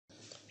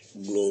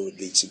Glory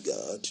be to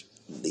God.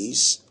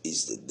 This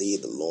is the day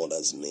the Lord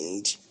has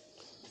made.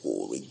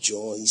 We'll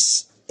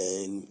rejoice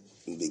and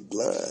be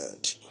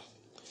glad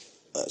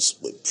as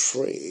we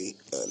pray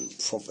and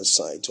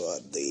prophesy to our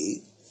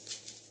day.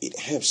 It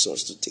helps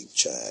us to take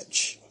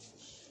charge.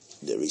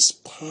 There is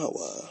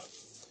power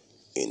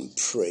in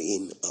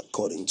praying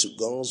according to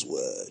God's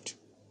word.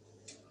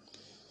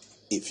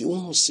 If you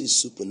want to see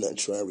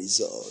supernatural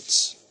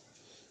results,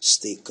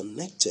 stay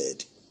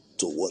connected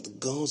to what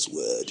God's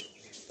word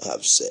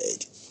have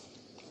said.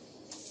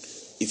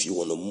 If you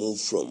want to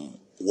move from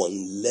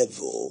one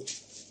level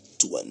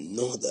to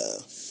another,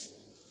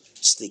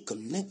 stay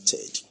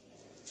connected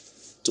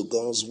to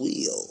God's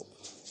will.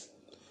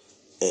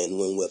 And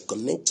when we're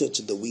connected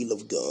to the will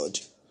of God,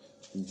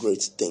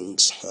 great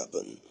things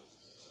happen.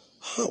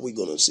 How are we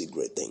going to see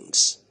great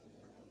things?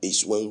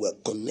 It's when we're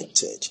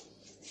connected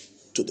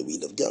to the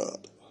will of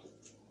God.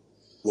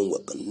 When we're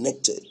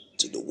connected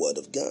to the word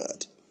of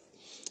God.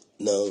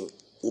 Now,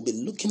 we'll be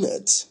looking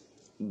at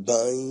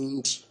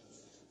bind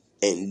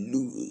and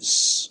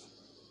loose.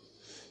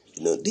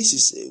 This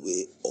is a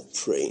way of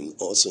praying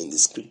also in the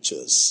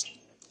scriptures.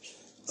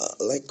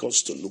 I'd like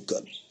us to look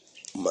at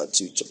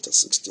Matthew chapter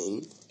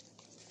 16,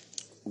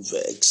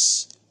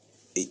 verse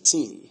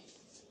 18.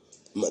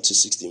 Matthew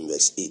 16,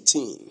 verse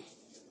 18.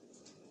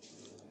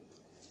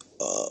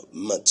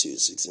 Matthew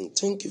 16.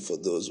 Thank you for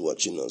those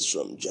watching us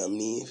from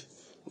Germany,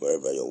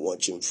 wherever you're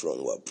watching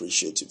from. We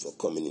appreciate you for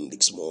coming in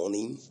this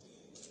morning.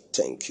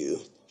 Thank you.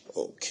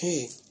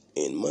 Okay.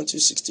 In Matthew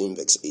 16,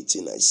 verse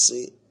 18, I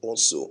say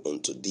also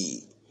unto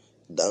thee,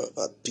 thou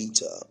art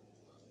Peter,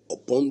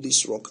 upon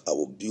this rock I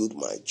will build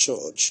my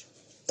church,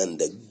 and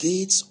the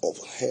gates of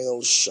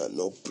hell shall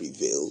not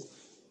prevail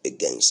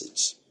against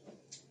it.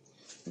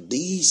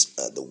 These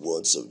are the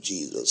words of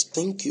Jesus.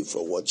 Thank you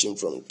for watching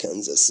from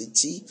Kansas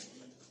City.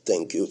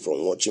 Thank you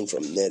for watching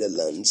from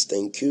Netherlands.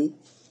 Thank you.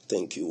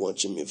 Thank you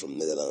watching me from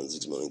Netherlands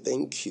this morning.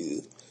 Thank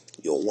you.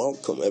 You're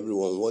welcome,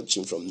 everyone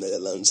watching from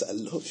Netherlands. I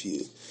love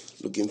you.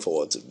 Looking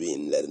forward to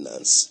being in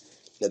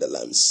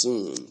Netherlands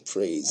soon.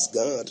 Praise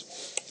God.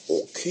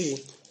 Okay.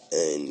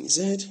 And he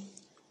said,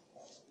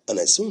 and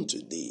I say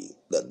unto thee,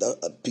 that thou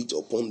art Peter,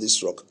 upon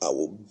this rock I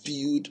will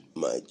build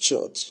my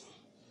church.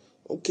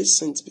 Okay,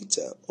 Saint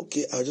Peter.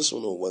 Okay, I just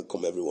want to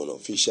welcome everyone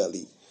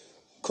officially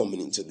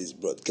coming into this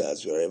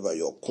broadcast, wherever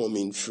you're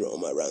coming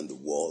from around the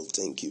world.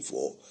 Thank you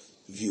for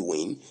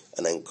viewing,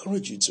 and I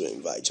encourage you to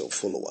invite your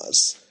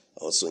followers.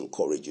 I also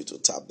encourage you to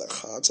tap the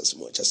heart as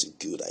much as you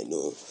could. I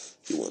know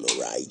you want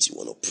to write, you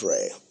want to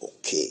pray.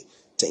 Okay,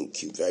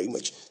 thank you very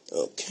much.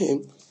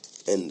 Okay,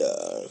 and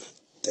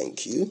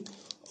thank you.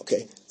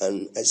 Okay,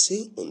 and I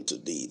say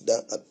unto thee,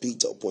 thou art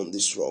Peter, upon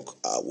this rock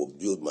I will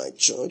build my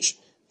church,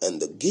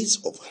 and the gates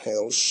of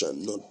hell shall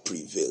not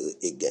prevail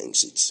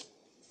against it.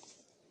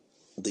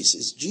 This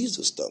is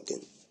Jesus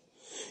talking.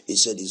 He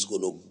said he's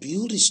going to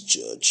build his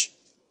church,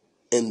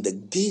 and the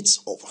gates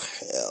of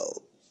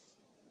hell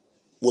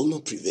will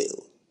not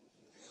prevail.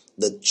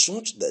 The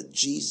church that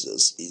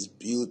Jesus is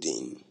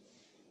building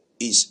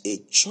is a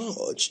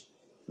church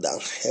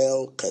that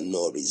hell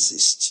cannot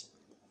resist.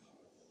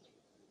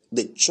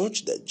 The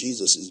church that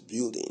Jesus is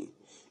building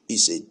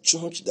is a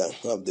church that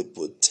have the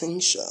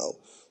potential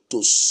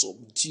to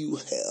subdue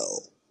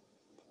hell.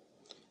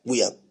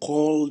 We are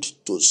called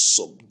to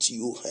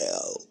subdue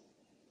hell.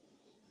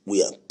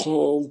 We are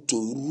called to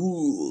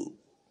rule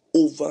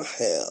over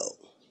hell.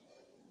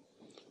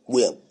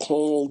 We are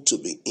called to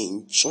be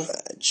in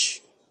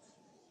charge.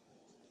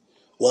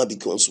 Why?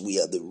 Because we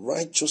are the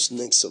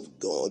righteousness of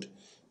God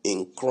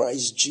in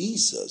Christ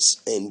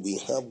Jesus, and we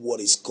have what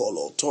is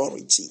called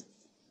authority.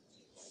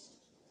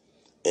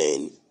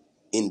 And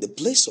in the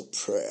place of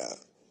prayer,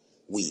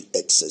 we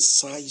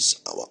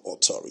exercise our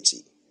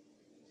authority.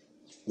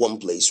 One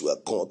place we are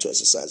called to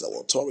exercise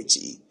our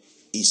authority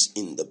is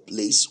in the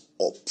place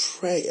of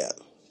prayer.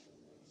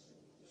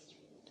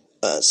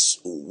 As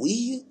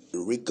we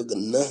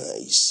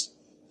recognize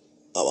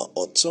our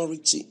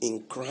authority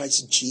in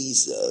Christ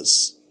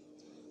Jesus,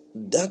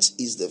 that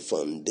is the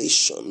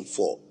foundation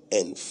for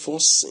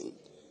enforcing,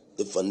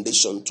 the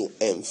foundation to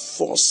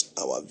enforce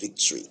our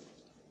victory.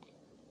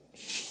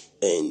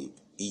 And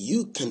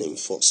you can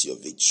enforce your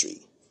victory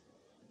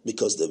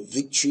because the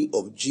victory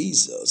of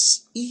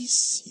Jesus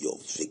is your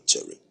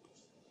victory.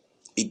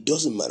 It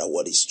doesn't matter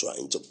what is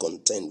trying to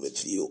contend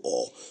with you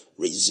or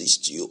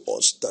resist you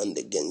or stand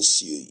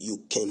against you.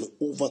 You can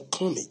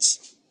overcome it.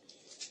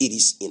 It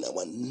is in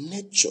our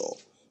nature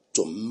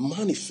to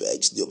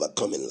manifest the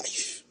overcoming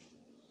life.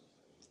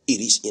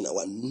 It is in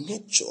our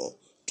nature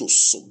to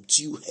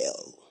subdue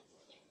hell.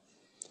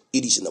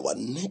 It is in our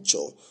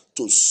nature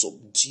to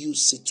subdue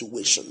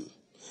situation.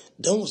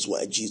 That was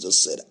why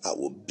Jesus said, I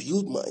will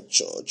build my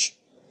church,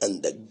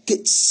 and the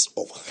gates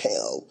of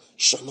hell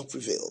shall not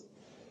prevail.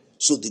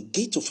 So the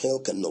gate of hell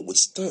cannot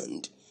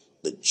withstand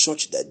the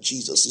church that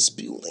Jesus is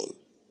building.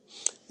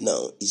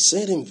 Now, he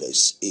said in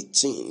verse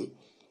 19,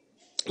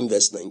 he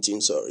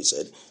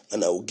said,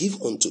 and I will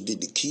give unto thee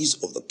the keys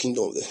of the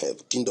kingdom of the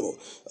heaven.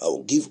 I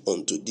will give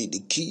unto thee the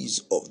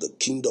keys of the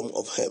kingdom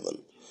of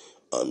heaven.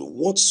 And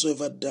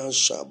whatsoever thou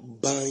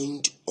shalt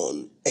bind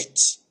on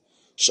earth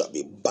shall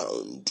be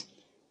bound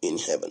in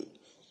heaven.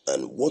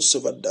 And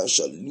whatsoever thou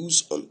shalt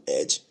loose on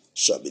earth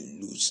shall be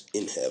loosed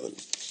in heaven.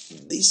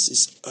 This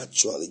is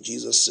actually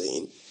Jesus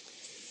saying,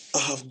 I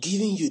have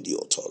given you the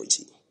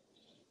authority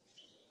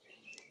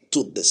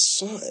to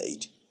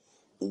decide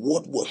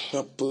what will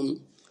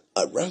happen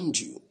around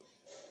you,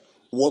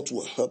 what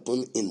will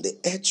happen in the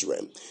earth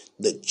realm.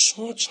 The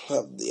church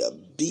have the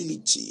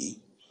ability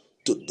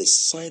to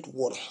decide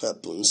what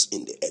happens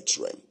in the earth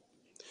realm,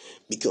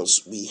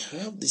 because we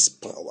have this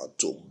power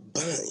to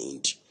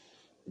bind.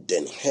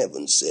 Then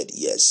heaven said,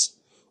 yes,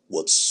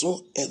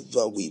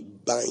 whatsoever we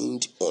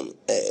bind on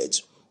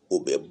earth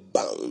will be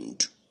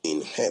bound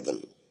in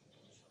heaven.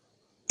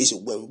 You see,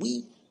 when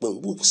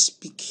we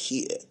speak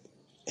here,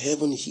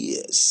 heaven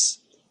hears.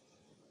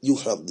 You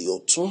have the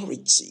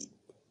authority.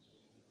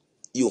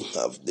 You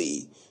have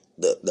the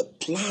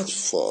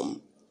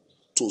platform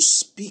to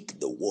speak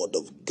the word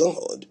of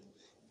God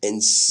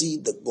and see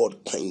the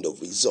God kind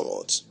of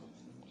result.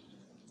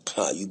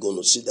 How are you going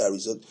to see that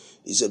result?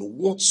 He said,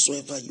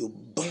 whatsoever you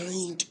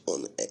bind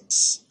on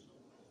earth.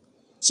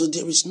 So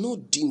there is no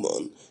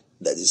demon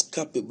that is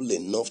capable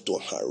enough to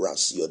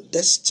harass your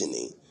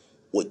destiny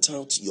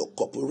without your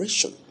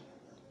cooperation.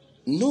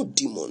 No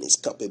demon is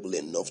capable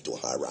enough to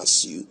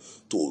harass you,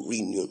 to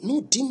ruin you.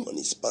 No demon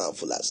is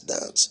powerful as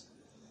that.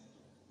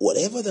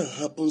 Whatever that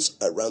happens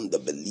around the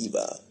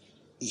believer,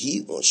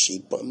 he or she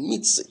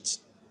permits it.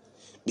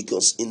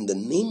 Because in the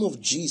name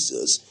of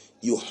Jesus,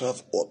 you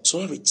have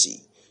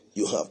authority,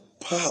 you have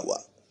power,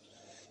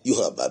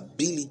 you have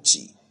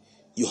ability,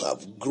 you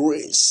have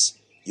grace,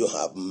 you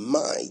have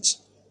might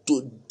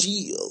to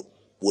deal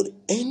with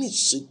any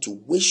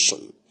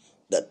situation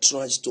that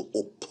tries to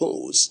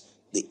oppose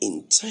the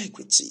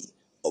integrity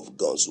of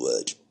God's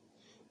word.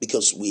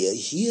 Because we are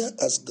here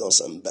as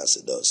God's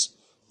ambassadors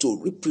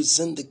to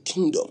represent the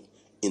kingdom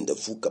in the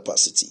full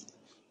capacity,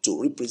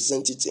 to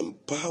represent it in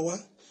power,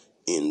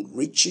 in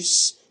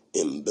riches,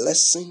 in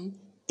blessing,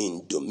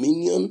 in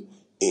dominion,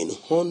 in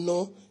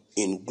honor,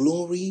 in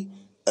glory,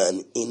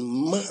 and in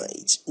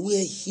might.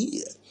 We are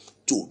here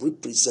to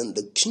represent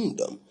the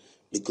kingdom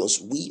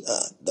because we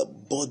are the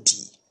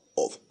body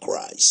of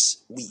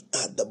Christ. We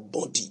are the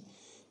body.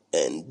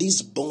 And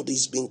this body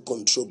is being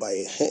controlled by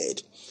a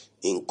head.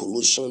 In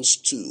Colossians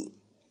 2,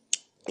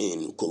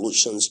 in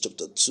Colossians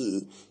chapter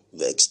 2,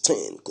 verse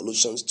 10,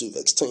 Colossians 2,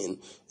 verse 10,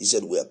 he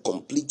said, we are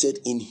completed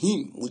in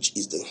him, which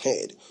is the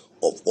head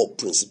of all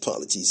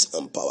principalities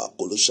and power.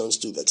 Colossians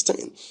 2, verse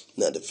 10.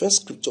 Now, the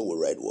first scripture we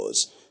read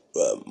was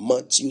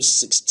Matthew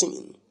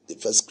 16. The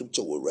first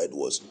scripture we read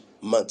was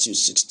Matthew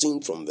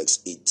 16 from verse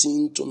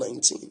 18 to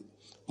 19.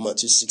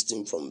 Matthew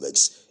 16 from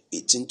verse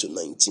 18 to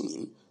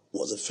 19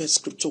 was the first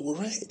scripture we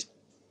read.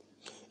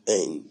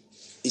 And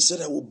he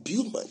said, I will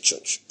build my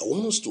church. I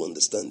want us to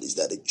understand this,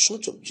 that the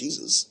church of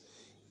Jesus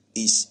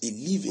is a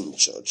living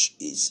church,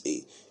 is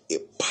a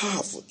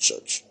powerful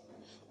church.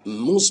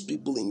 Most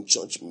people in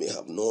church may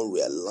have not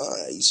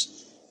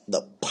realized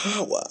the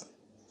power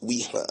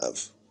we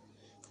have.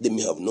 They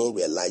may have not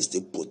realized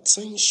the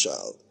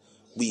potential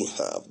we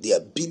have, the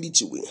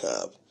ability we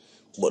have.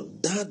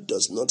 But that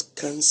does not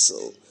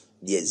cancel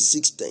the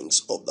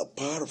existence of the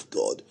power of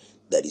God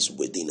that is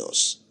within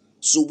us.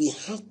 So we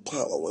have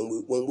power.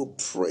 When we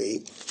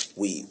pray,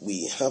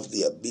 we have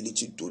the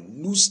ability to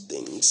loose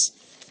things.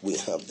 We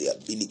have the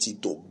ability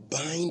to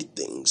bind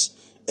things.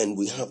 And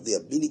we have the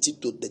ability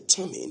to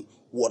determine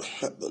what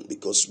happened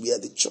because we are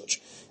the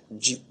church.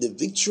 The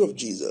victory of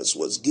Jesus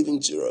was given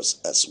to us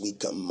as we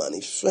can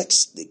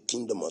manifest the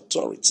kingdom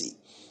authority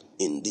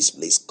in this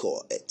place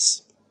called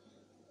earth.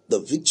 The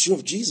victory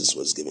of Jesus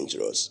was given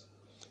to us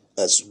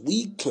as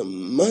we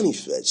can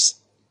manifest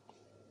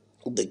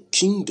the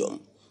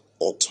kingdom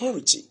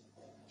authority,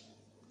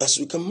 as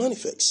we can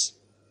manifest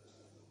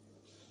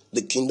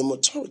the kingdom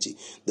authority.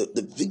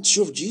 The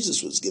victory of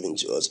Jesus was given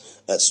to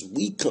us as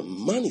we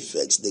can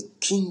manifest the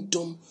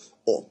kingdom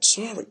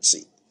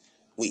authority.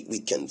 We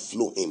can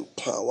flow in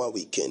power,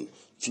 we can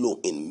flow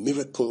in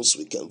miracles,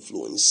 we can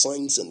flow in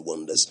signs and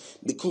wonders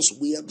because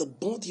we are the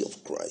body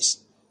of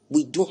Christ.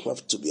 We don't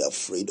have to be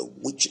afraid of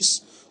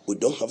witches. We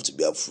don't have to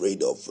be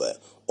afraid of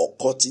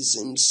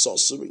occultism,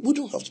 sorcery. We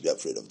don't have to be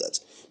afraid of that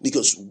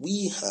because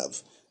we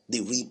have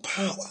the real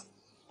power.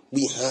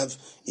 We have,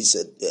 he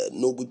said,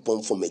 no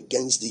weapon formed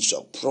against thee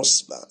shall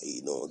prosper.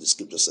 You know, the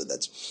scripture said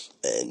that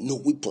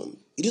no weapon.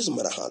 It doesn't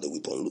matter how the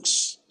weapon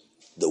looks.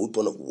 The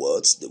weapon of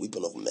words, the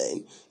weapon of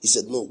men. He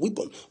said no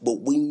weapon.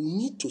 But we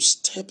need to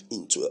step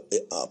into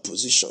our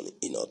position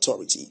in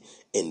authority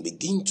and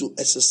begin to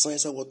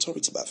exercise our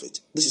authority by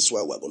faith. This is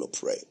why we're going to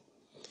pray.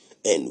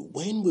 And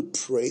when we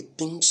pray,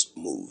 things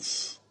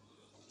move.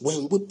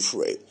 When we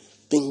pray,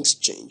 things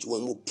change.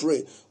 When we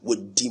pray, we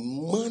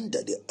demand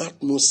that the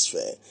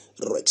atmosphere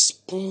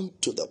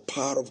respond to the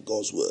power of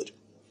God's word.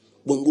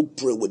 When we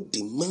pray, we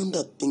demand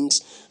that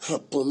things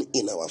happen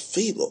in our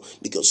favor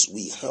because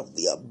we have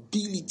the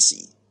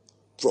ability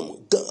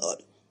from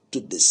God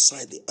to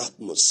decide the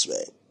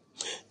atmosphere.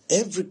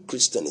 Every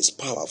Christian is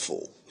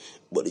powerful.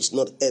 But it's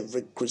not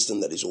every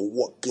Christian that is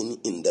walking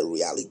in the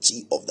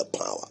reality of the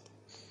power.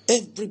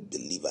 Every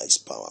believer is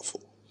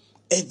powerful.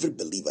 Every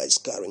believer is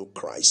carrying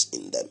Christ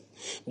in them.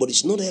 But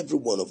it's not every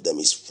one of them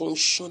is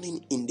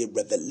functioning in the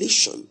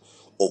revelation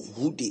of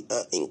who they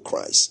are in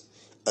Christ.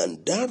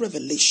 And that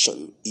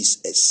revelation is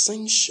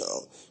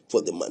essential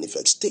for the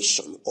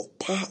manifestation of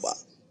power.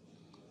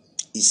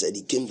 He said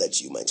he came that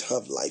you might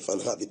have life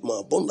and have it more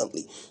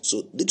abundantly.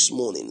 So this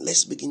morning,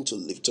 let's begin to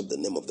lift up the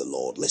name of the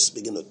Lord. Let's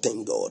begin to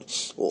thank God.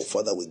 Oh,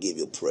 Father, we give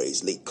you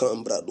praise.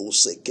 Lekambrado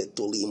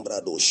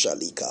seketolimbrado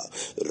shalika.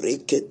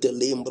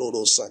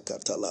 Reketelembrodo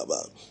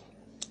sakatalaba.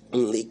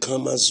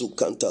 Likama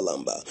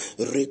zukantalamba,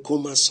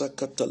 rekoma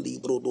sakata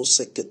libro do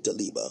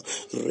seketeliba,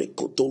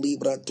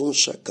 rekotolibra don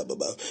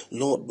shakababa.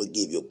 Lord, we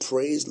give you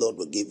praise. Lord,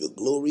 we give you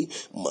glory.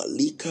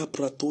 Malika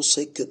prato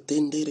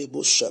seketende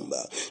rebo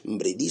shamba,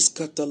 mbredis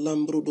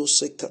katalambro do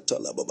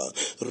sekatalababa,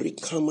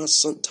 rikama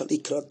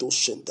santalikrato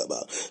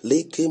shentaba,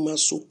 lekema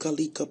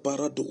sukalika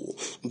parado,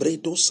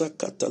 mbredo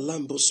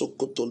sakatalambo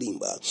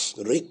sokotolimba,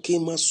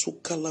 rekema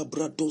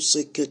sukalabrado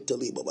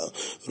seketelibaba,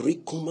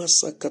 rikoma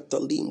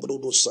sakatalimbro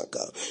do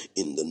saka.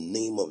 In the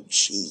name of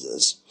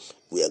Jesus,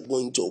 we are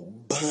going to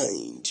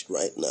bind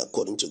right now,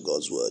 according to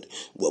God's word.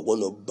 We're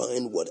going to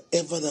bind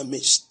whatever that may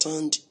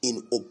stand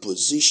in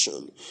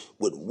opposition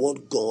with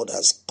what God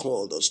has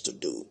called us to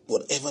do.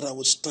 Whatever that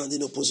will stand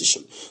in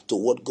opposition to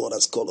what God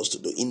has called us to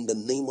do. In the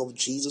name of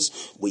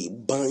Jesus, we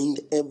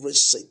bind every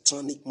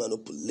satanic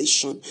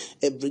manipulation,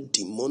 every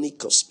demonic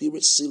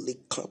conspiracy.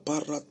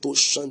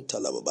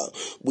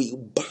 We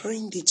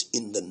bind it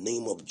in the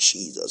name of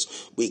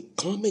Jesus. We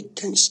come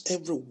against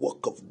every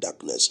work of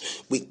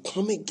darkness. We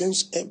come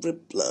against every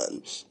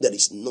plan that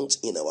is not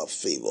in our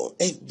favor,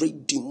 every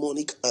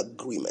demonic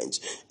agreement,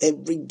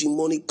 every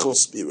demonic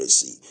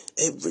conspiracy,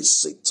 every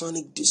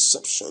satanic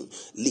deception,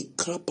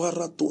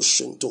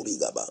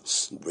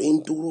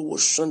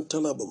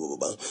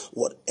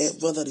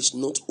 whatever that is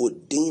not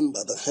ordained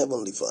by the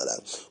Heavenly Father,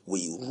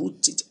 we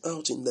root it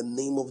out in the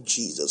name of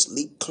Jesus.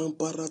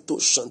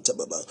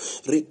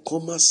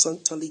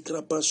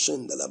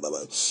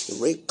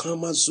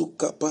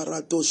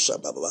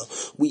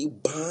 We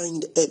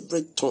bind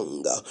every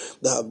tongue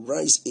that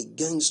rise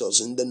against us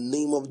in the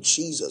name of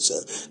Jesus.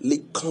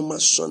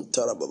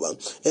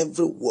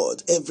 Every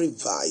word, every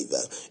vibe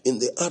in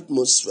the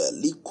atmosphere,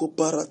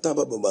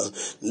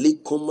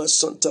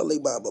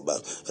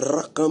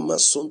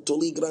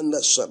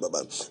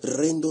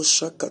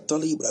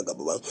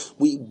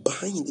 we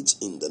bind it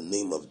in the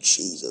name of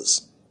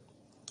Jesus.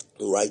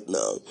 Right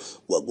now,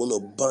 we're going to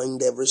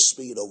bind every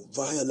spirit of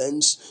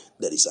violence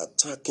that is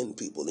attacking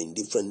people in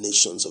different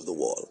nations of the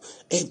world.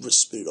 Every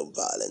spirit of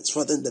violence.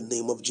 Father, in the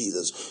name of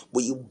Jesus,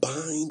 we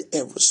bind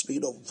every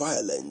spirit of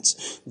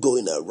violence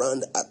going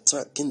around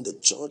attacking the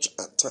church,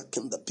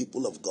 attacking the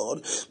people of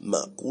God.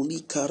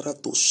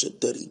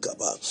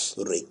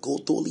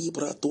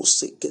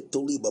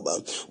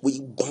 We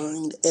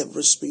bind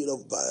every spirit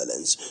of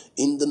violence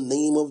in the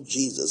name of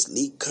Jesus.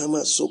 We come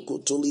against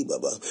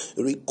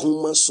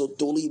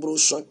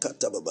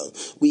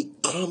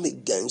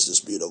the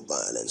spirit of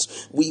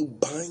violence. We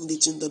bind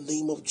it in the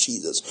name of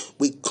Jesus.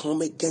 We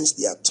come against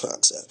the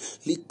attacks.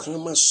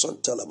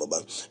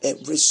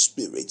 Every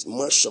spirit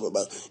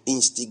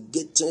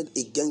instigated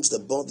against the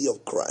body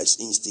of Christ,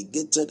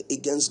 instigated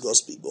against God's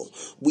people,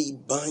 we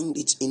bind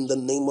it in the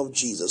name of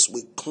Jesus.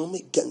 We come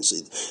against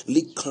it.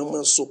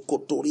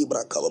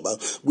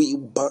 We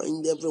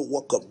bind every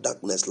work of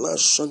darkness.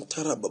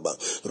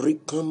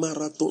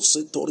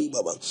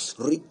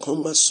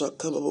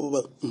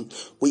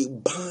 We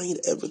bind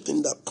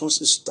everything that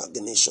causes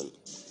stagnation.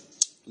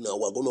 Now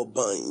we're going to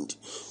bind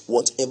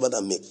whatever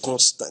that may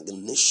cause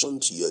stagnation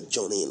to your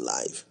journey in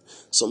life.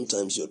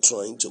 Sometimes you're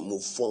trying to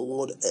move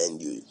forward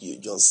and you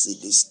just see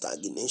this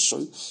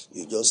stagnation.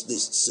 You just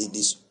see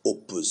this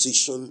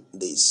opposition,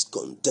 this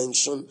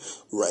contention.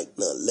 Right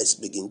now, let's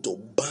begin to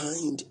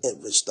bind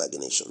every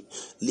stagnation.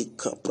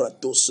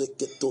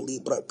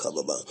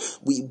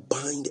 We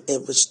bind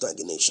every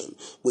stagnation.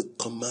 We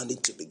command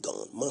it to be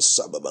gone.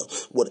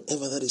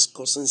 Whatever that is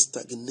causing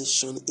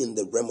stagnation in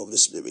the realm of the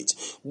spirit,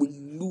 we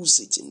lose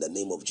it in the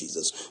name of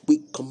Jesus.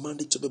 We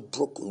command it to be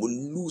broken. We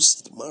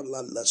lose it.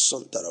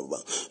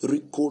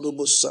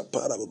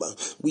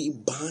 We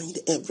bind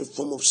every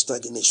form of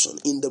stagnation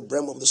in the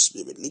realm of the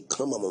spirit.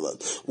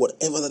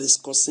 Whatever that is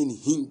causing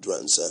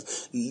hindrance,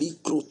 we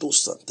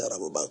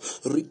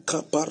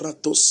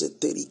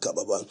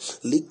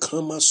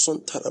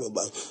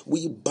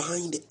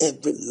bind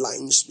every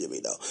lying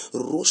spirit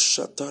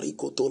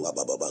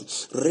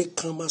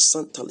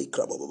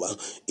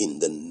in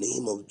the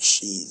name of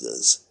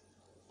Jesus.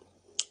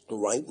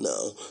 Right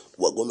now,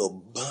 we're going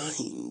to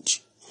bind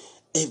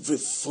every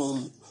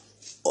form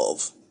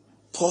of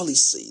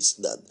policies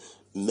that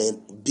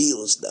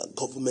bills that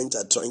government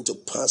are trying to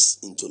pass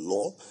into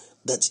law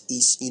that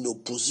is in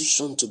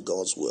opposition to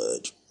God's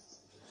word.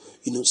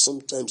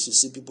 Sometimes you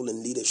see people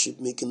in leadership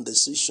making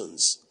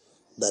decisions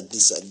that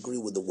disagree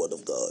with the word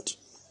of God.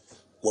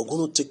 We're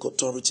going to take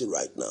authority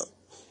right now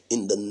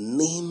In the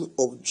name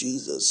of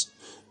Jesus,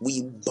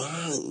 we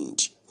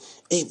bind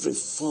every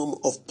form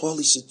of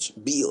policy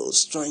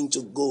bills trying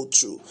to go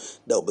through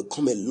that will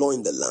become a law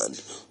in the land.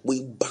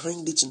 We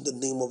bind it in the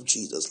name of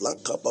Jesus.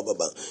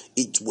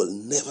 It will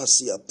never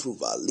see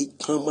approval.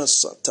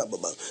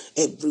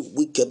 Every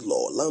wicked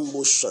law,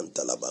 Lambo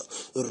Shantalaba,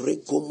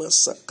 Rekoma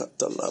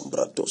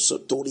Sakatalambrato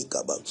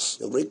Sotorikaba,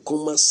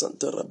 Rekoma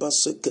Santaraba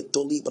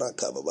Seketolibra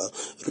Kababa,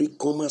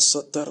 Rekoma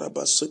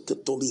Sataraba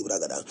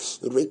Seketolibragada,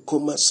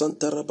 Rekoma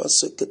Santaraba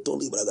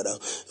Seketolibragada,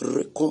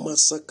 Rekoma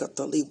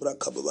Sakatalibra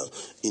Kababa.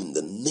 In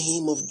the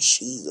name of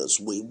Jesus,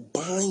 we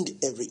bind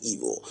every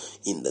evil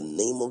in the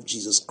name of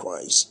Jesus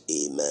Christ.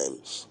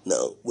 Amen.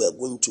 Now, we are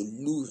going to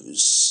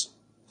lose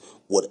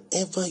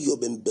whatever you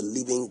have been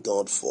believing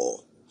God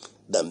for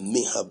that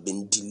may have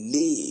been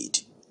delayed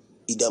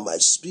either by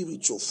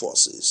spiritual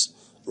forces.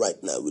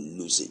 Right now, we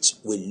lose it.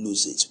 We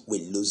lose it. We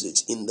lose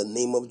it. In the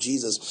name of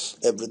Jesus,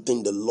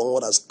 everything the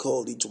Lord has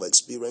called you to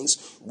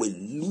experience, we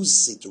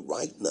lose it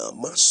right now.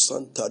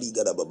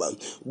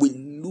 We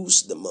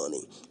lose the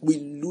money. We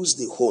lose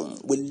the home.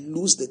 We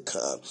lose the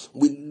car.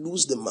 We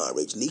lose the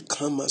marriage.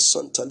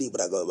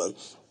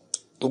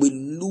 We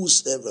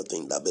lose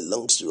everything that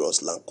belongs to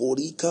us.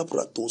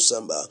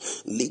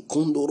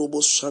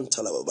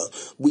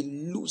 We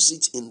lose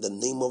it in the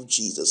name of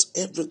Jesus.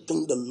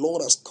 Everything the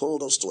Lord has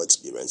called us to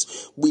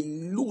experience, we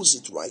lose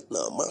it right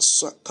now.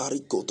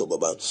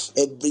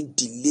 Every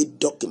delayed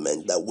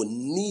document that we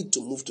need to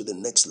move to the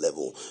next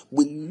level,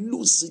 we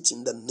lose it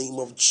in the name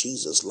of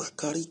Jesus.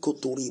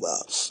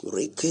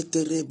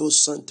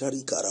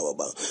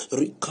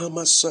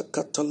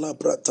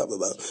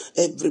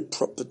 Every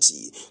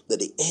property that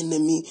the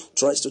enemy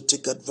tries to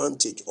take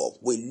advantage of,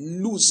 we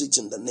lose it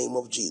in the name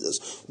of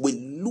Jesus. We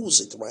lose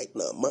it right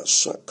now.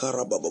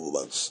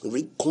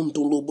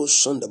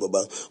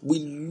 We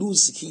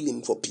lose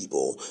healing for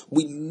people.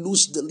 We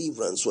lose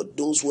deliverance for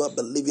those who are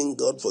believing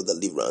God for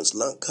deliverance.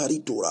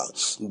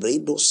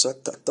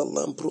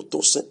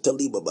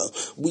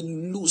 We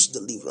lose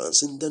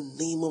deliverance in the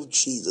name of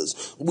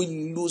Jesus. We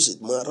lose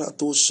it.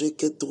 Marato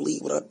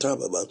sheketolibra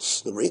tababa.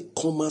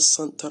 Rekoma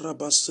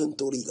santaraba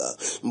sentoriga.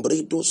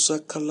 Bredo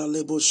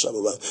sakalalebo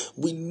shababa.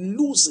 We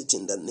lose it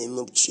in the name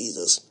of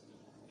Jesus.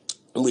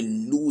 We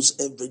lose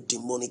every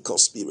demonic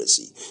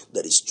conspiracy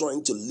that is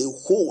trying to lay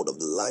hold of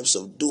the lives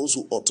of those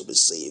who ought to be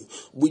saved.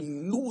 We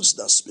lose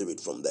that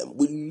spirit from them.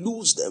 We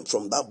lose them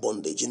from that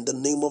bondage in the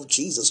name of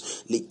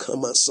Jesus. We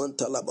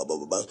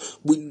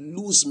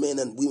lose men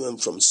and women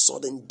from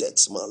sudden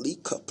deaths. In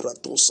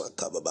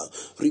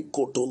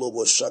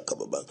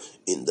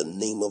the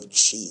name of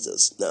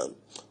Jesus. Now,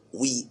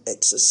 we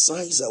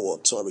exercise our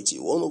authority.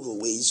 One of the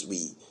ways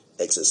we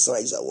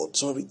exercise our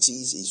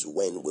authorities is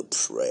when we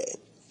pray.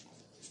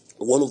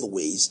 One of the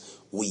ways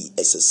we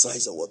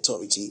exercise our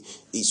authority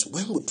is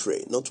when we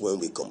pray, not when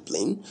we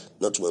complain,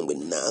 not when we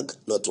nag,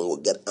 not when we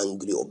get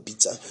angry or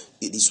bitter.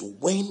 It is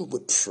when we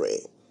pray.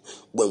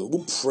 When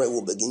we pray,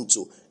 we begin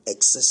to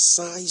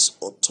exercise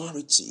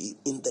authority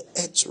in the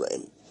earth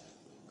realm.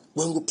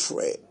 When we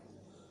pray,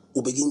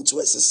 we begin to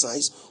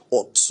exercise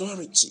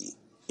authority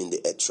in the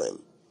earth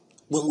realm.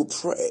 When we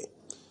pray,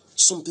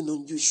 something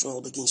unusual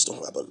begins to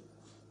happen.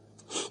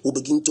 We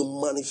begin to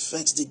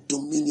manifest the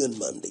dominion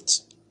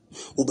mandate.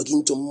 We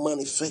begin to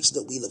manifest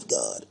the will of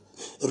God.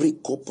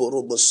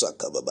 Rikoporobo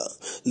sakababa,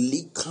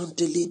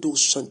 likanteledo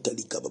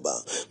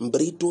santalikababa,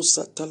 brito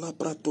satala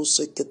prato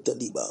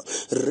seketeliba,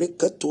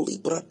 rekatoli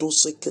prato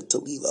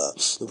seketeliba,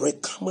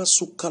 rekama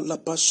sukala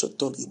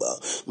pashatoliba,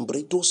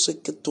 brito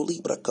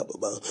seketolibra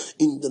kababa.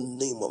 In the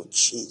name of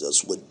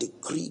Jesus, we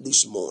decree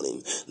this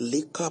morning,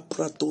 leka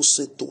prato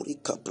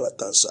setorika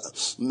pratasa,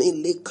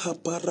 meleka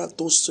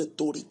parato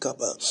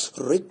setorikaba,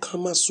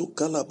 rekama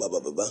sukala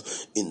bababa.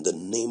 In the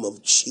name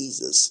of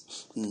Jesus,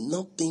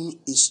 nothing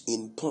is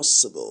impossible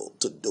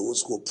to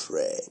those who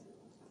pray.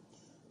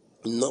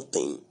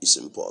 Nothing is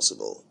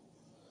impossible.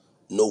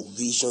 No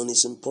vision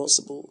is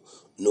impossible.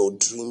 No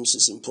dreams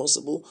is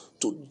impossible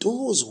to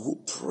those who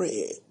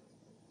pray.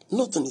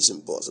 Nothing is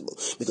impossible.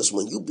 Because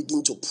when you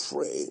begin to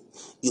pray,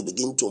 you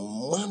begin to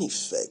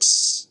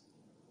manifest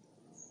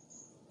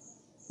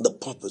the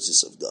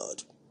purposes of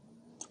God.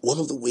 One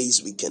of the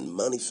ways we can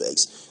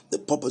manifest the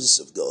purposes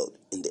of God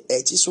in the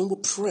earth is when we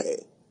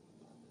pray.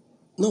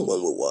 Not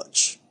when we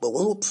watch, but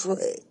when we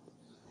pray.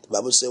 The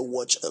Bible says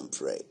watch and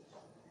pray.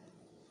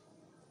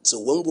 So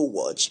when we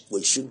watch,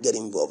 we should get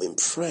involved in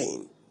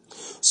praying.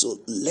 So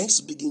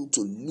let's begin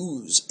to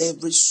lose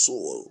every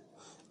soul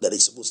that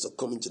is supposed to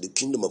come into the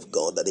kingdom of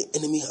God that the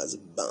enemy has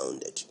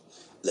bounded.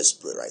 Let's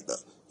pray right now.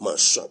 We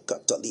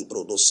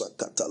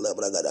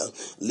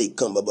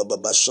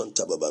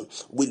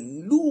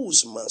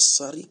lose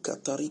Masari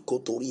Katari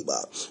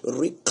Kotoriba,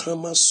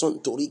 Rikama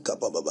Santorika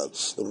Baba,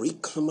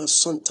 Rikama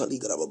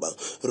Santaligra Baba,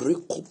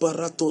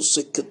 Recuperato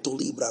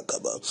Seketolibra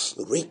Kaba,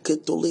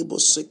 Reketolebo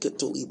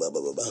Seketoliba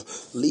Baba,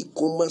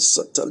 Likuma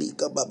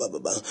Satalika Baba,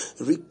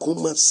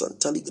 Rikuma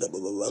Santaligra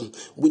Baba.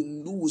 We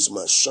lose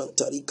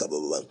Mashantarika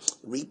Baba,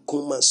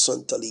 Rikuma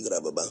Santaligra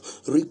Baba,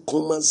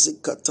 Rikuma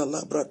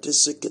Zikatalabra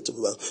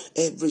Seketova.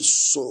 Every every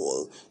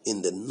soul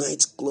in the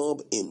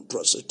nightclub, in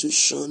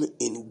prostitution,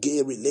 in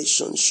gay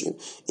relationship,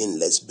 in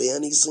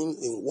lesbianism,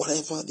 in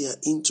whatever they are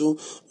into,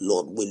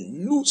 Lord, we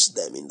lose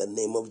them in the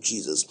name of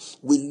Jesus.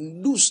 We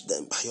lose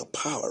them by your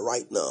power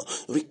right now.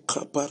 We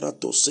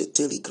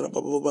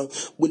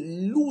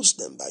lose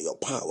them by your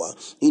power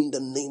in the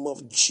name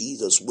of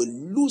Jesus. We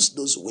lose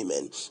those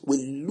women. We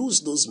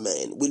lose those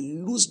men. We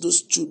lose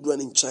those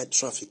children in child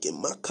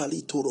trafficking.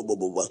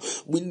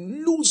 We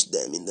lose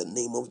them in the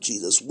name of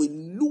Jesus. We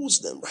lose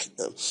them right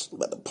now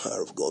by the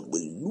power of God.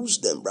 We lose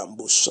them.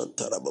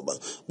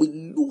 We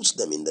lose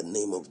them in the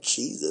name of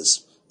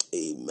Jesus.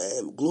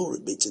 Amen. Glory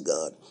be to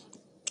God.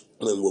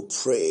 When we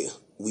pray,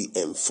 we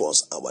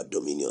enforce our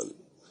dominion.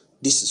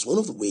 This is one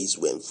of the ways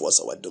we enforce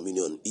our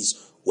dominion is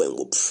when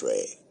we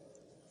pray.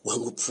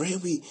 When we pray,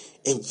 we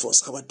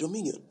enforce our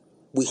dominion.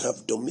 We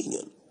have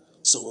dominion.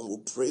 So when we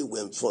pray, we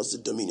enforce the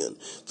dominion.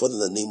 Father, in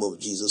the name of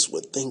Jesus,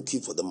 we thank you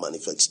for the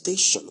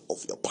manifestation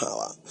of your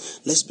power.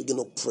 Let's begin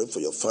to pray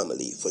for your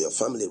family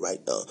right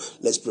now.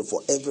 Let's pray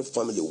for every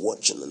family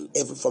watching and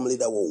every family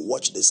that will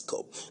watch this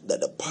cup,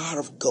 that the power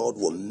of God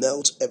will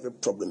melt every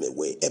problem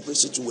away, every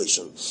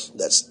situation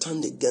that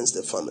stand against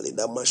the family.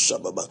 That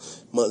mashababa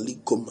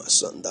malikoma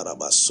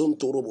sandaraba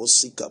sontorobo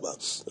sikaba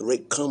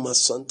rekama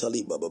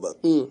santali baba.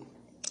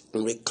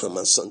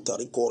 Rekama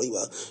santari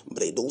koriba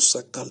bredo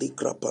sakali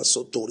krapa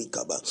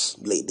sotorikaba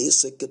blede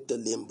sekete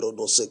lembro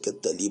do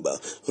sekete liba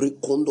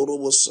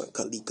rikondorobo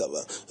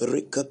sakalikaba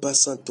rekapa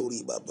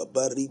santoriba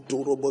babari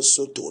torobo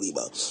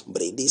sotoriba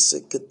brede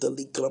sekete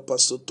likrapa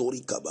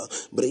sotorikaba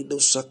bredo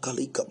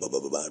sakalikaba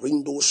baba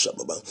rindo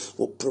shababa.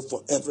 We'll pray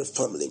for every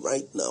family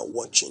right now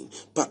watching,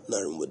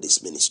 partnering with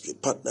this ministry,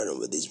 partnering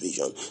with this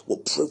vision. We'll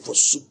pray for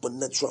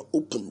supernatural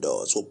open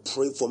doors. We'll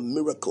pray for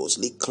miracles.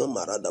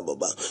 Likamarada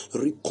baba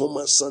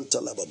rikoma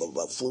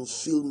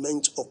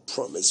fulfillment of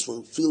promise,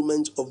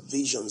 fulfillment of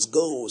visions,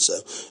 goals.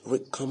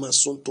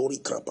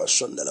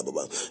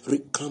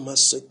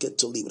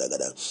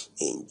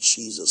 In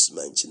Jesus'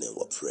 mighty name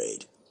we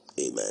prayed.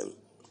 Amen.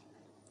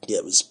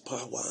 There is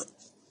power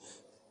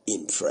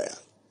in prayer.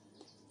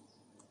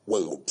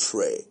 When we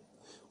pray,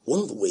 one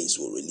of the ways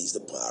we release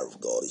the power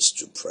of God is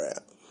through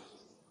prayer.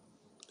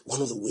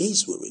 One of the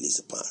ways we release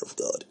the power of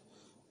God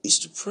is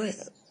through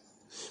prayer.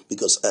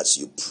 Because as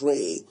you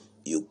pray,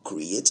 you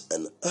create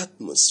an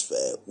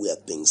atmosphere where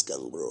things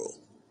can grow.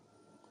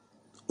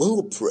 When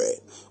we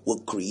pray, we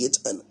create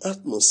an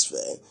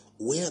atmosphere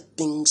where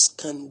things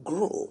can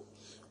grow.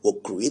 We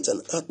create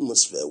an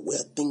atmosphere where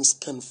things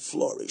can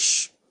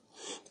flourish.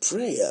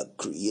 Prayer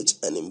creates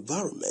an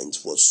environment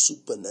for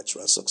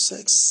supernatural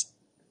success.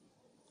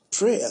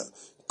 Prayer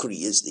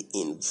creates the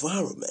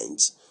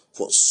environment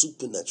for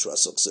supernatural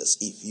success.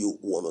 If you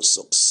want to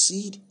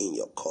succeed in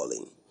your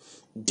calling,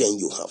 then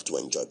you have to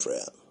enjoy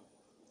prayer.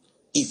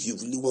 If you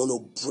really want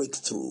to break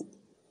through,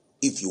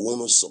 if you want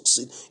to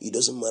succeed, it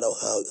doesn't matter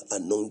how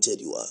anointed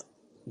you are.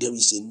 There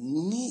is a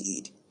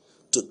need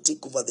to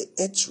take over the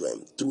earth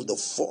realm through the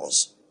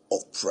force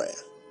of prayer.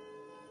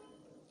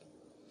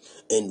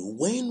 And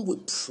when we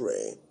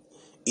pray,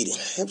 it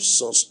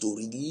helps us to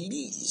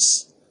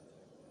release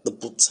the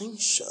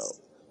potential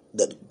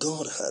that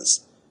God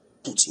has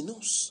put in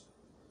us.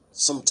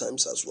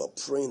 Sometimes as we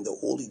are praying, the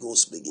Holy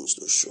Ghost begins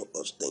to show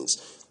us things.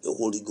 The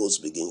Holy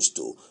Ghost begins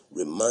to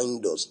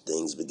remind us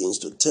things, begins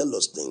to tell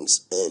us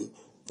things. And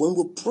when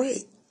we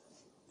pray,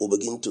 we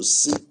begin to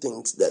see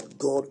things that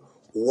God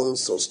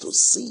wants us to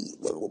see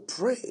when we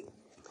pray.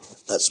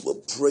 As we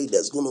pray,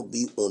 there's going to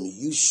be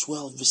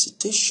unusual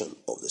visitation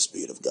of the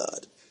Spirit of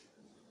God.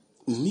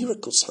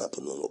 Miracles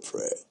happen when we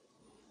pray.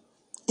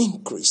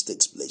 Increase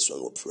takes place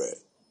when we pray.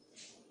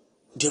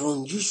 There are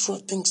unusual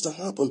things that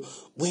happen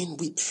when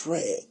we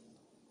pray.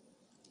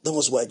 That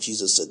was why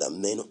Jesus said that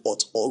men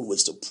ought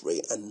always to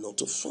pray and not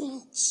to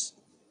faint.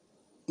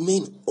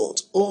 Men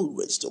ought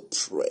always to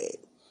pray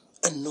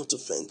and not to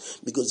faint,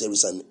 because there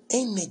is an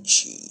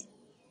energy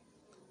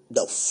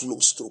that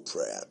flows through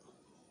prayer.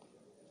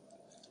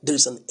 There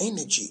is an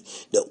energy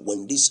that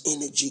when this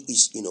energy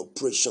is in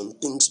operation,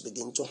 things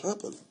begin to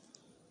happen.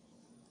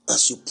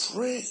 As you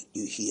pray,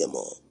 you hear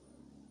more.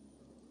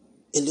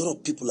 A lot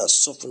of people are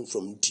suffering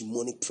from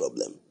demonic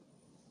problem.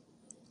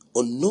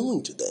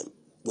 Unknown to them,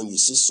 when you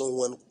see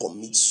someone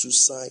commit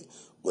suicide,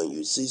 when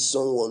you see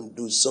someone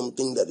do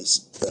something that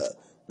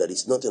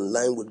is not in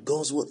line with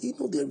God's word,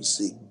 there is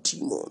a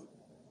demon.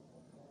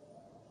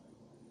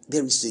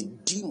 There is a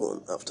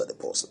demon after the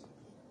person.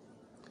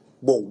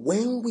 But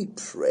when we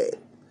pray,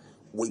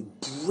 we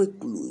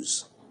break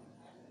loose.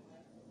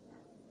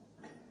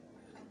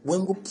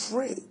 When we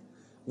pray,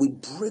 we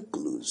break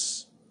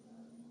loose.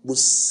 We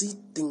see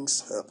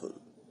things happen.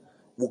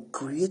 We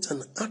create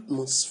an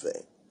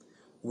atmosphere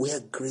where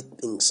great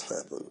things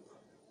happen.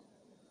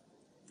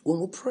 When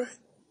we pray,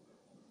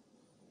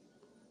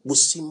 we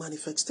see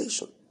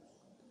manifestation.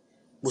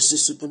 We see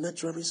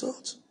supernatural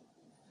results.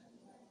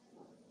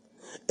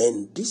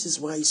 And this is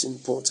why it's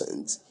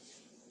important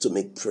to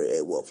make prayer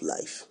a way of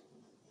life.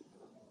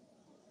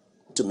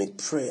 To make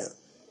prayer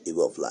a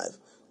way of life.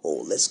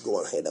 Oh, let's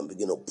go ahead and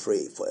begin to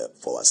pray for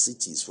our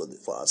cities,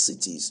 for our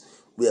cities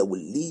where we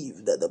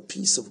live, that the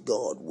peace of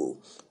God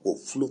will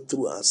flow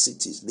through our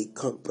cities.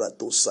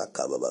 Likamprato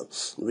sakababa,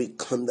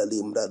 rikanda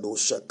limbrado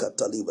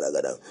shakata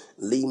libragada,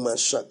 lima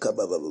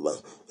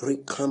shakababa,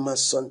 rikama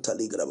santa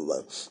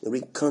ligrababa,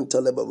 rikanta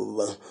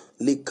lebababa,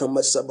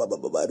 likama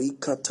sabababa,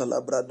 rikata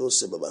labrado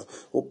sebaba.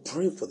 We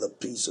pray for the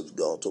peace of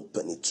God to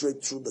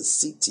penetrate through the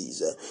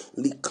cities.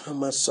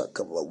 Likama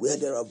sakababa, where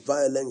there are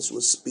violence,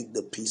 we speak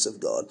the peace of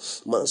God.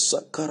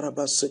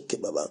 Masakaraba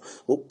sekebaba.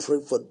 We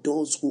pray for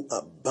those who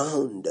are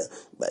bound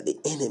by the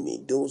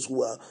enemy, those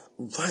who are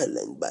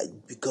violent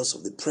because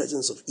of the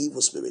presence of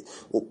evil spirit.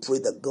 We'll pray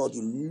that God,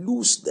 you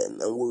loose them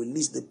and will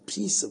release the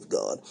peace of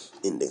God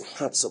in the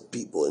hearts of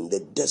people, in the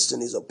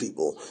destinies of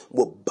people.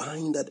 We'll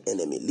bind that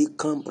enemy.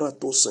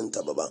 Likamprato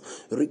sentababa,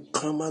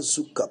 rikama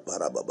zuka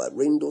parababa,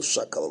 rendo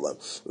shakababa,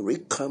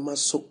 rikama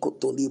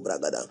sokoto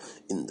libragada.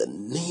 In the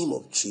name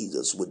of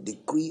Jesus, we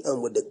decree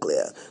and we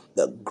declare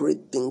that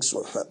great things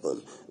will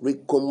happen.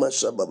 Rikoma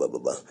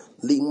shabababa,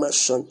 lima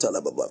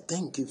shantalababa.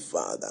 Thank you,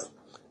 Father.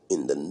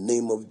 In the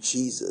name of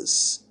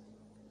Jesus,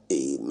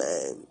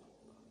 amen.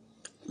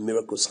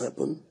 Miracles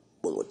happen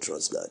when we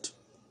trust God.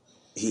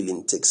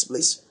 Healing takes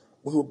place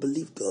when we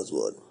believe God's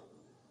word.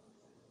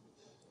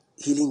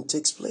 Healing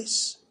takes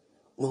place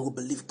when we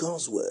believe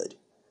God's word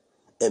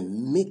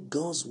and make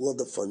God's word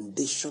the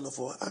foundation of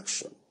our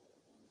action.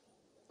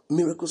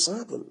 Miracles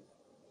happen.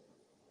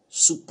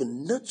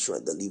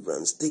 Supernatural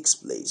deliverance takes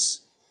place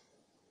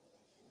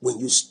when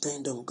you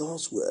stand on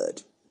God's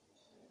word.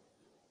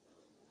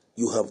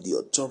 You have the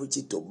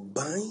authority to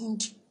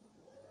bind.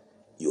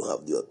 You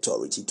have the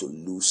authority to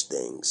loose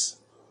things.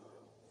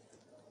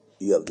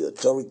 You have the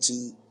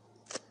authority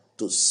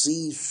to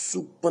see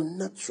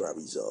supernatural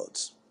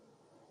results.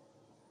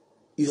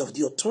 You have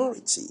the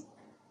authority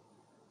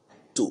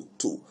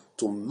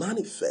to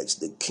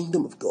manifest the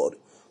kingdom of God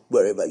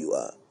wherever you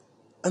are.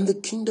 And the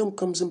kingdom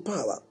comes in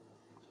power.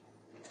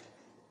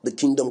 The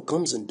kingdom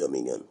comes in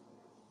dominion.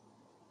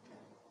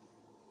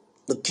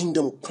 The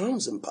kingdom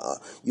comes in power.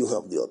 You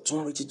have the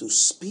authority to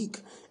speak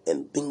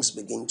and things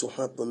begin to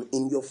happen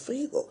in your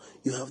favor.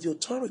 You have the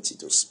authority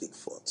to speak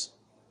forth.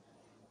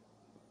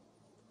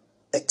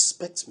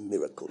 Expect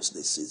miracles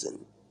this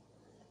season.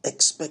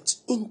 Expect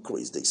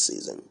increase this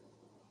season.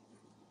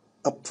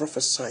 I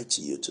prophesy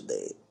to you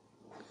today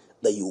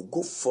that you will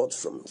go forth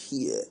from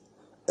here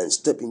and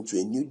step into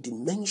a new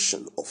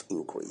dimension of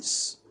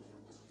increase.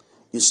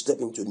 You step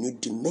into a new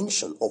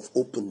dimension of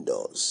open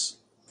doors.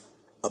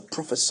 I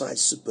prophesy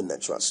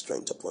supernatural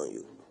strength upon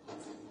you,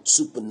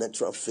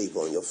 supernatural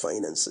favor on your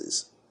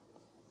finances.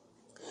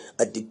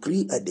 I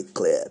decree, I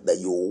declare that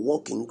you will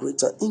walk in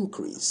greater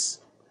increase.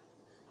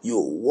 You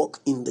will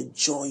walk in the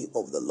joy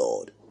of the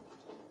Lord.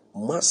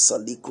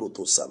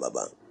 Masalikroto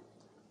sababa.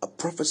 I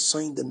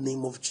prophesy in the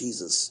name of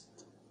Jesus,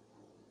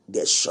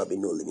 there shall be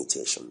no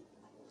limitation.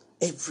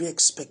 Every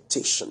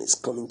expectation is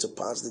coming to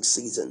pass this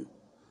season.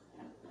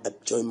 I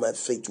join my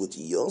faith with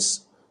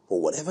yours for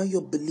whatever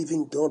you're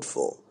believing God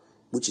for,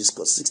 which is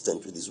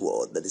consistent with His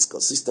word, that is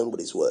consistent with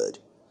His word.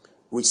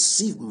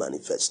 Receive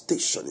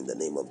manifestation in the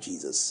name of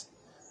Jesus.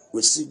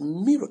 Receive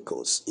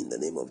miracles in the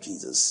name of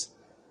Jesus.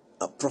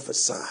 I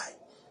prophesy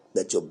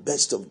that your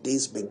best of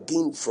days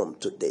begin from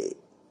today.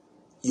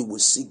 You will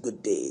see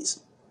good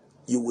days.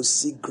 You will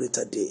see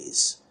greater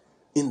days.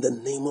 In the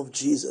name of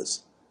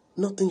Jesus,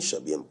 nothing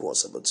shall be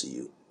impossible to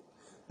you.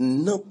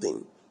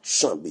 Nothing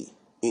shall be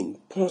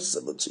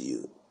impossible to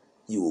you.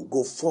 You will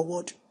go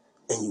forward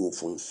and you will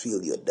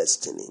fulfill your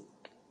destiny.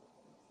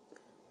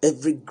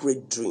 Every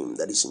great dream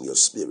that is in your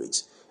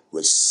spirit,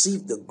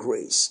 receive the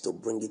grace to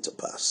bring it to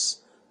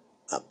pass.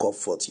 I call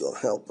forth your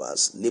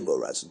helpers,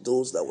 laborers,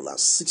 those that will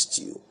assist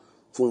you.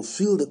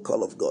 Fulfill the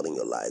call of God in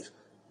your life.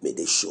 May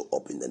they show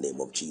up in the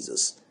name of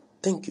Jesus.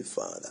 Thank you,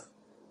 Father,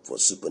 for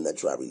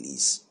supernatural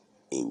release.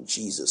 In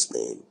Jesus'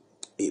 name,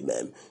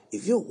 amen.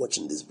 If you're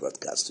watching this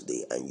broadcast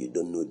today and you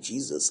don't know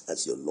Jesus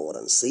as your Lord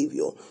and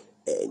Savior,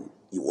 and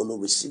you want to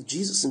receive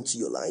Jesus into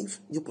your life,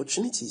 the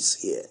opportunity is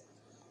here.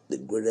 The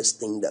greatest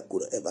thing that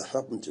could ever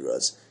happen to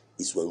us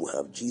is when we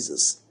have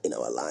Jesus in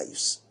our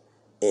lives.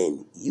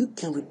 And you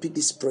can repeat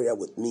this prayer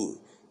with me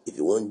if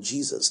you want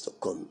Jesus to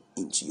come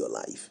into your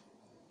life.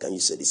 Can you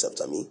say this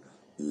after me?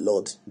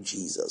 Lord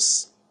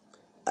Jesus,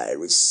 I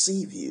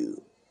receive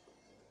you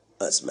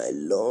as my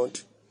Lord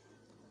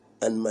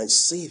and my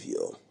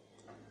Savior.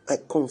 I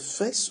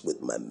confess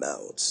with my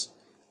mouth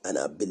and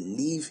I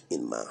believe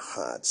in my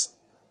heart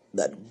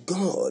that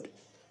God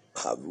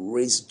have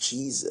raised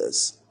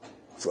Jesus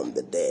from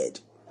the dead.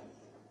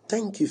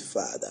 Thank you,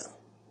 Father,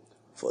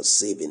 for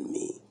saving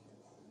me.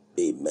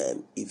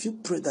 Amen. If you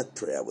pray that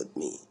prayer with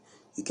me,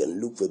 you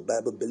can look for a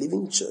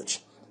Bible-believing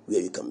church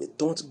where you can be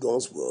taught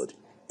God's word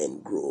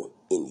and grow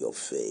in your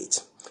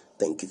faith.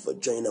 Thank you for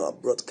joining our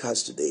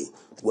broadcast today.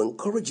 We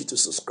encourage you to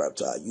subscribe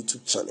to our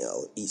YouTube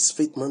channel. It's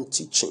Faithman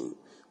Teaching.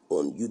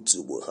 on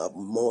YouTube. We'll have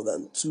more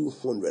than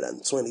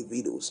 220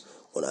 videos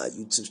on our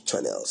YouTube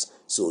channels,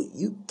 so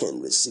you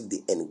can receive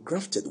the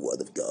engrafted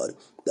word of God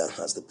that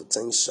has the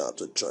potential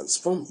to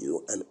transform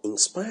you and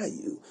inspire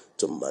you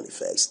to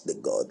manifest the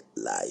God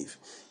life.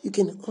 You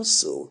can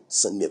also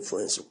send me a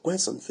friend's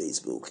request on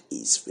Facebook.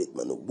 It's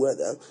Faithman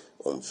Ogboada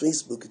on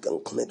Facebook. You can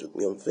connect with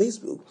me on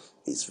Facebook.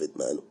 It's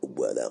Faithman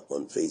Ogboada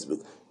on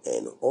Facebook,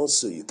 and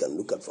also you can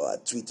look at our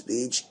tweet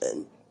page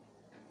and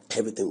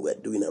everything we're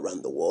doing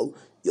around the world.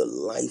 Your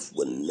life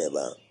will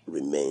never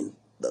remain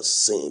the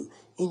same.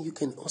 And you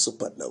can also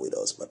partner with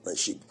us.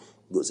 Partnership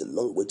goes a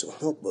long way to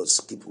help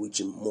us keep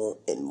reaching more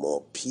and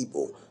more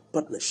people.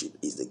 Partnership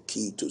is the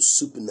key to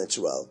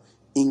supernatural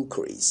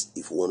increase.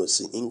 If we want to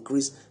see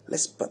increase,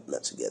 let's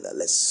partner together.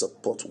 Let's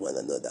support one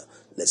another.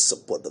 Let's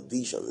support the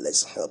vision.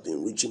 Let's help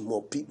in reaching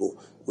more people.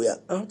 We are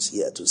out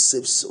here to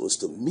save souls,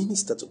 to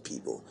minister to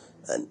people,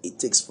 and it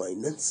takes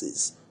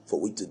finances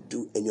for we to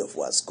do any of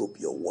our scope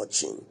you're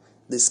watching.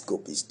 This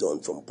scope is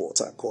done from Port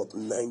Harcourt,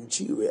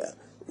 Nigeria,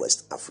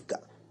 West Africa.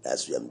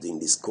 That's where I'm doing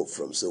this scope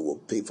from, so we'll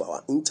pay for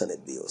our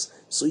internet bills.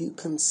 So you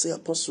can say,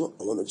 Apostle,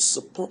 I want to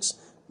support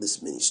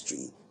this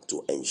ministry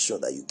to ensure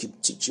that you keep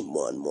teaching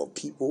more and more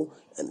people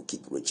and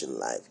keep reaching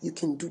life. You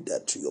can do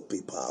that through your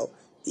PayPal.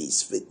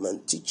 Is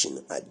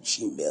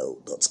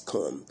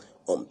faithmanteaching@gmail.com.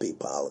 On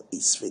PayPal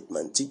is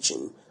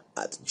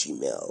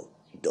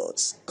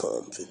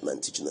faithmanteaching@gmail.com.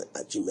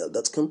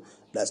 faithmanteaching@gmail.com.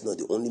 That's not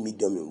the only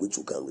medium in which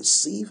we can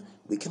receive.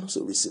 We can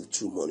also receive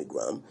through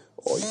MoneyGram,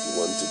 or if you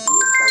want to do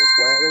a bank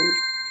wiring,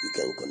 you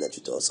can connect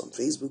with us on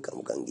Facebook and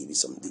we can give you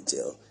some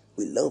detail.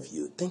 We love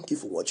you. Thank you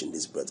for watching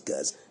this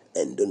broadcast.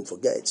 And don't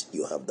forget,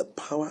 you have the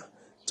power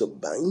to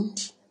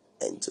bind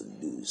and to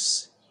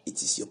loose.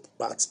 It is your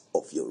part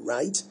of your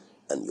right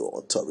and your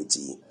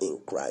authority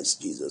in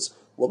Christ Jesus.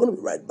 We're going to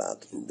be right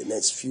back in the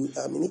next few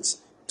minutes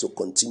to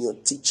continue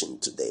teaching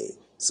today.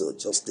 So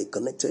just stay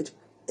connected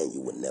and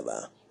you will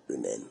never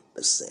remain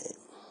the same.